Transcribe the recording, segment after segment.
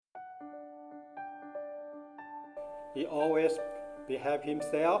He always behave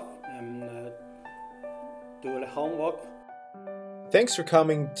himself and do the homework. Thanks for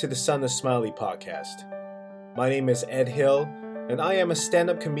coming to the Son of Smiley podcast. My name is Ed Hill, and I am a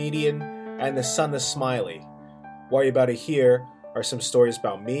stand-up comedian and the son of Smiley. What you're about to hear are some stories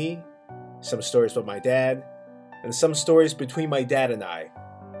about me, some stories about my dad, and some stories between my dad and I.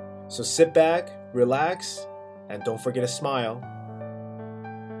 So sit back, relax, and don't forget to smile.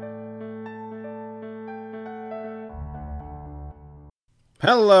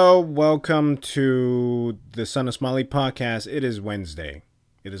 Hello, welcome to the Son of Smiley podcast. It is Wednesday.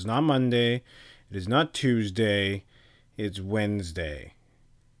 It is not Monday. It is not Tuesday. It's Wednesday.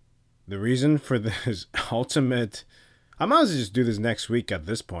 The reason for this ultimate... I might as well just do this next week at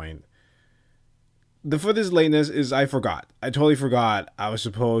this point. For this lateness is I forgot. I totally forgot I was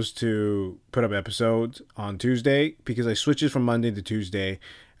supposed to put up episodes on Tuesday because I switched it from Monday to Tuesday.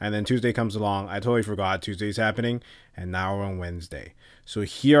 And then Tuesday comes along. I totally forgot Tuesday's happening. And now we're on Wednesday. So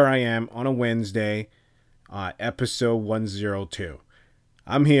here I am on a Wednesday, episode 102.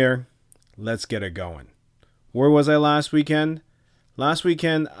 I'm here. Let's get it going. Where was I last weekend? Last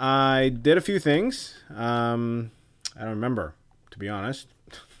weekend I did a few things. I don't remember, to be honest.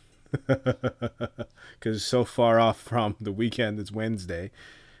 Because it's so far off from the weekend. It's Wednesday.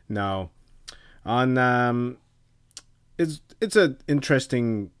 No. It's an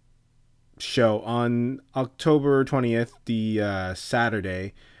interesting show. On October 20th, the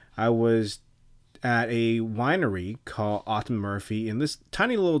Saturday, I was at a winery called Autumn Murphy in this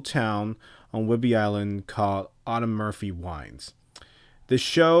tiny little town on Whidbey Island called Autumn Murphy Wines. The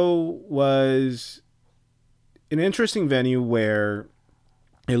show was an interesting venue where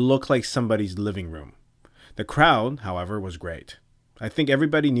it looked like somebody's living room. The crowd, however, was great. I think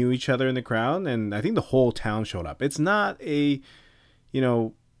everybody knew each other in the crowd, and I think the whole town showed up. It's not a,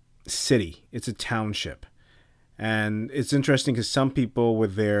 city. It's a township. And it's interesting because some people were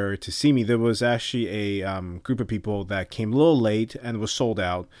there to see me. There was actually a group of people that came a little late and was sold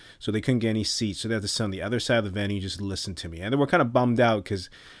out, so they couldn't get any seats. So they had to sit on the other side of the venue just listen to me. And they were kind of bummed out because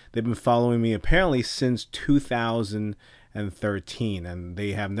they've been following me apparently since 2013, and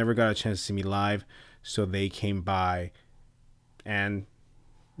they have never got a chance to see me live. So they came by, and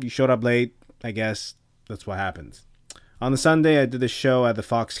you showed up late. I guess that's what happens. On the Sunday, I did a show at the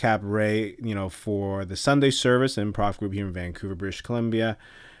Fox Cabaret, for the Sunday service, an improv group here in Vancouver, British Columbia.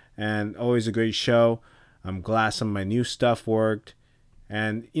 And always a great show. I'm glad some of my new stuff worked.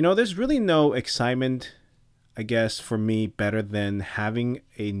 And, there's really no excitement, I guess, for me better than having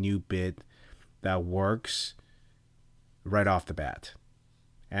a new bit that works right off the bat.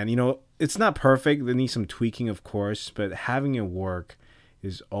 And, it's not perfect. There needs some tweaking, of course. But having it work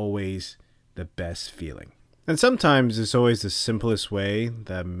is always the best feeling. And sometimes it's always the simplest way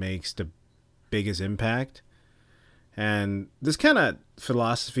that makes the biggest impact. And this kind of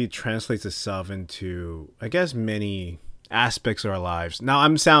philosophy translates itself into, I guess, many aspects of our lives. Now,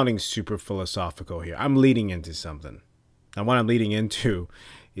 I'm sounding super philosophical here. I'm leading into something. And what I'm leading into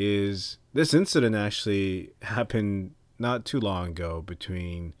is this incident actually happened not too long ago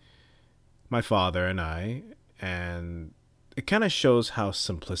between my father and I. And it kind of shows how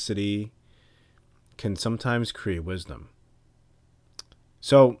simplicity can sometimes create wisdom.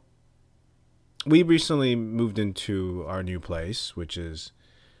 So we recently moved into our new place, which is,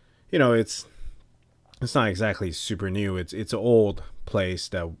 it's not exactly super new. It's an old place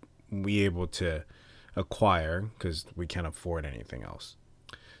that we able to acquire because we can't afford anything else.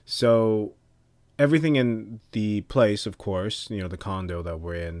 So everything in the place, of course, the condo that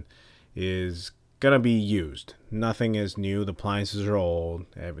we're in is gonna be used. Nothing is new. The appliances are old.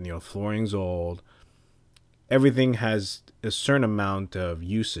 Flooring's old. Everything has a certain amount of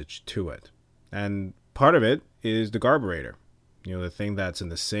usage to it. And part of it is the carburetor. The thing that's in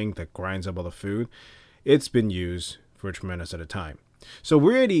the sink that grinds up all the food. It's been used for a tremendous amount of time. So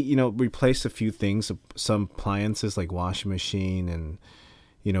we already, replaced a few things, some appliances like washing machine and,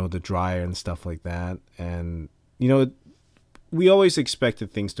 the dryer and stuff like that. And, we always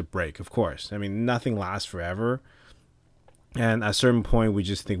expected things to break, of course. I mean, nothing lasts forever. And at a certain point, we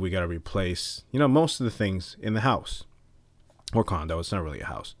just think we got to replace, most of the things in the house or condo. It's not really a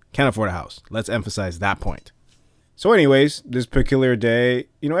house. Can't afford a house. Let's emphasize that point. So anyways, this particular day,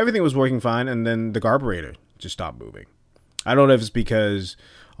 everything was working fine. And then the carburetor just stopped moving. I don't know if it's because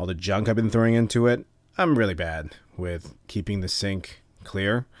all the junk I've been throwing into it. I'm really bad with keeping the sink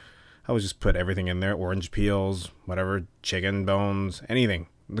clear. I would just put everything in there. Orange peels, whatever, chicken bones, anything.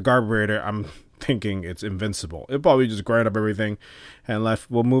 The carburetor, I'm thinking it's invincible. It'll probably just grind up everything and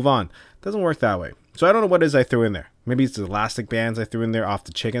we'll move on. Doesn't work that way. So I don't know what it is I threw in there. Maybe it's the elastic bands I threw in there off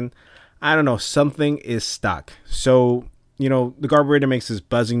the chicken. I don't know, something is stuck. So, the carburetor makes this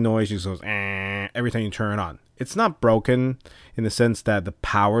buzzing noise. It just goes, every time you turn it on. It's not broken in the sense that the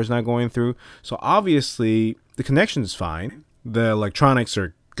power is not going through. So obviously the connection is fine. The electronics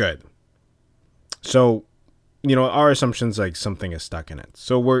are good. So, our assumption's like something is stuck in it.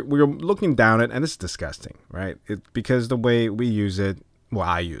 So we're looking down it, and it's disgusting, right? Because the way we use it, well,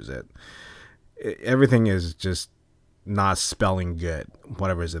 I use it, everything is just not spelling good,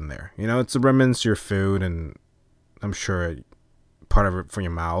 whatever's in there. It's the remnants of your food, and I'm sure part of it from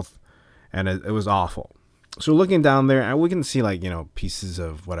your mouth, and it was awful. So looking down there, and we can see pieces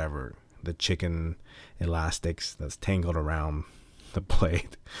of whatever, the chicken elastics that's tangled around the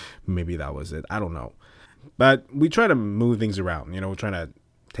plate. Maybe that was it. I don't know. But we try to move things around. We're trying to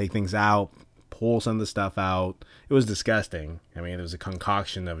take things out, pull some of the stuff out. It was disgusting. I mean, it was a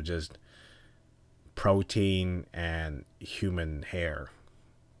concoction of just protein and human hair.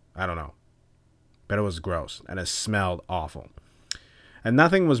 I don't know. But it was gross, and it smelled awful. And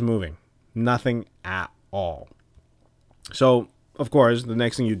nothing was moving. Nothing at all. So, of course, the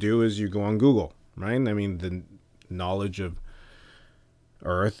next thing you do is you go on Google, right? I mean, the knowledge of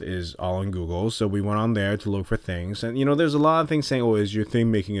Earth is all in Google. So we went on there to look for things. And, there's a lot of things saying, oh, is your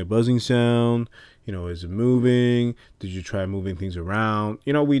thing making a buzzing sound? Is it moving? Did you try moving things around?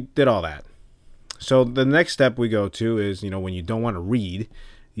 We did all that. So the next step we go to is, when you don't want to read,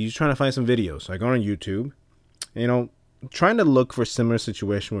 you're just trying to find some videos. So I go on YouTube, trying to look for a similar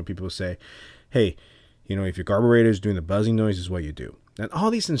situation where people say, hey, if your carburetor is doing the buzzing noise, this is what you do. And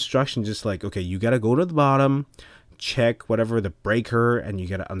all these instructions just like, okay, you got to go to the bottom, check whatever the breaker, and you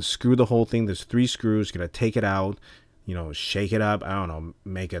got to unscrew the whole thing. There's 3 screws. You got to take it out, shake it up. I don't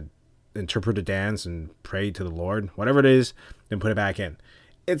know, interpret a dance and pray to the Lord, whatever it is, then put it back in.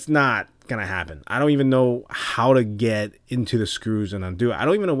 It's not going to happen. I don't even know how to get into the screws and undo it. I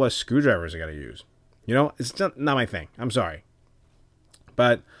don't even know what screwdrivers I got to use. It's not my thing. I'm sorry.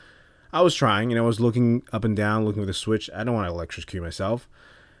 But I was trying, I was looking up and down, looking for the switch. I don't want to electrocute myself.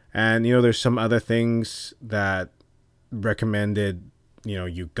 And, there's some other things that recommended,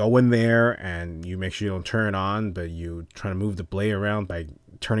 you go in there and you make sure you don't turn it on, but you try to move the blade around by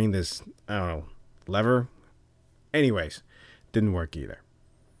turning this, I don't know, lever. Anyways, didn't work either.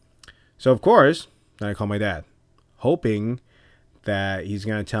 So, of course, then I called my dad, hoping that he's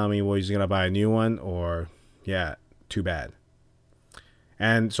going to tell me, well, he's going to buy a new one, or, yeah, too bad.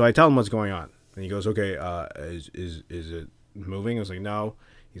 And so I tell him what's going on. And he goes, okay, is it moving? I was like, no.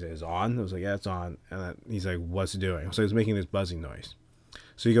 He said, it's on? I was like, yeah, it's on. And then he's like, what's it doing? I was like, it's making this buzzing noise.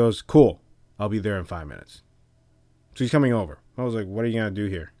 So he goes, cool. I'll be there in 5 minutes. So he's coming over. I was like, what are you going to do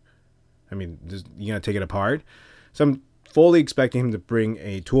here? I mean, you going to take it apart? So I'm fully expecting him to bring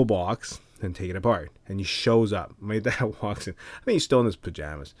a toolbox and take it apart. And he shows up. My dad walks in. I think he's still in his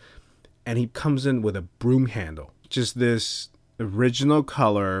pajamas. And he comes in with a broom handle. Just this original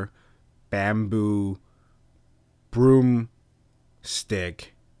color bamboo broom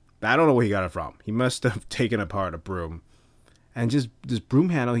stick. I don't know where he got it from. He must have taken apart a broom. And just this broom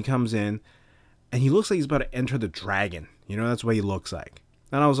handle, he comes in and he looks like he's about to enter the dragon. That's what he looks like.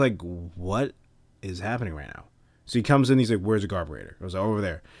 And I was like, what is happening right now? So he comes in, he's like, where's the carburetor? I was like, over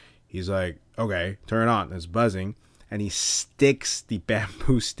there. He's like, okay, turn it on. It's buzzing. And he sticks the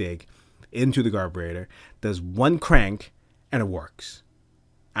bamboo stick into the carburetor, does one crank, and it works.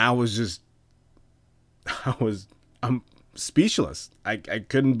 I'm speechless. I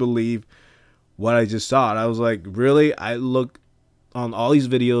couldn't believe what I just saw. And I was like, really? I looked on all these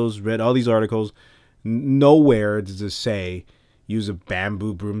videos, read all these articles. Nowhere does it say use a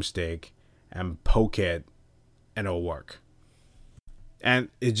bamboo broomstick and poke it and it'll work. And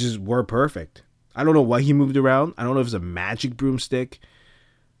it just worked perfect. I don't know why he moved around. I don't know if it's a magic broomstick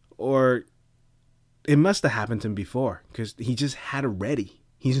or it must have happened to him before because he just had it ready.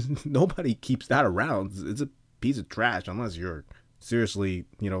 Nobody keeps that around. It's a piece of trash unless you're seriously,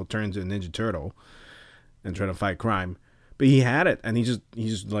 turn into a Ninja Turtle and trying to fight crime. But he had it, and he's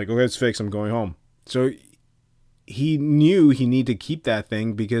just like, okay, it's fixed. I'm going home. So he knew he needed to keep that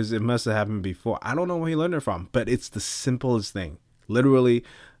thing because it must have happened before. I don't know where he learned it from, but it's the simplest thing. Literally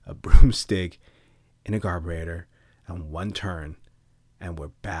a broomstick in a carburetor and one turn, and we're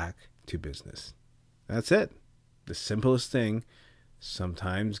back to business. That's it. The simplest thing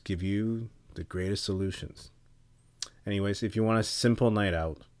sometimes give you the greatest solutions. Anyways, if you want a simple night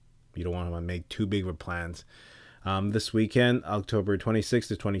out, you don't want to make too big of plans. This weekend, October 26th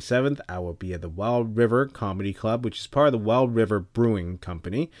to 27th, I will be at the Wild River Comedy Club, which is part of the Wild River Brewing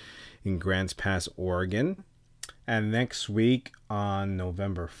Company in Grants Pass, Oregon. And next week on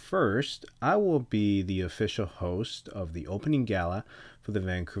November 1st, I will be the official host of the opening gala for the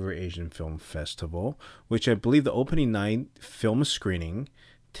Vancouver Asian Film Festival, which I believe the opening night film screening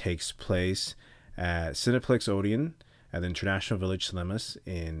takes place at Cineplex Odeon at the International Village Cinemas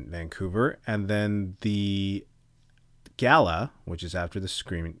in Vancouver. And then the gala, which is after the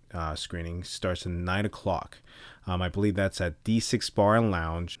screening, starts at 9 o'clock. I believe that's at D6 Bar and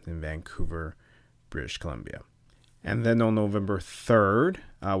Lounge in Vancouver, British Columbia. And then on November 3rd,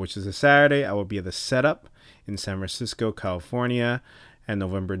 which is a Saturday, I will be at the Setup in San Francisco, California. And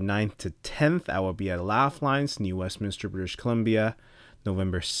November 9th to 10th, I will be at Laugh Lines, New Westminster, British Columbia.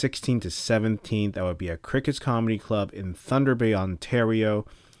 November 16th to 17th, I will be at Crickets Comedy Club in Thunder Bay, Ontario.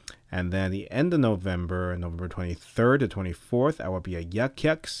 And then the end of November, November 23rd to 24th, I will be at Yuck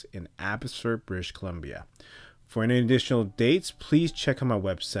Yucks in Abbotsford, British Columbia. For any additional dates, please check out my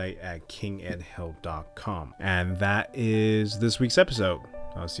website at kingedhill.com. And that is this week's episode.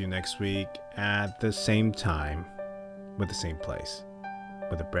 I'll see you next week at the same time with the same place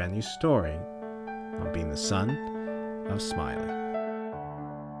with a brand new story on being the son of Smiley.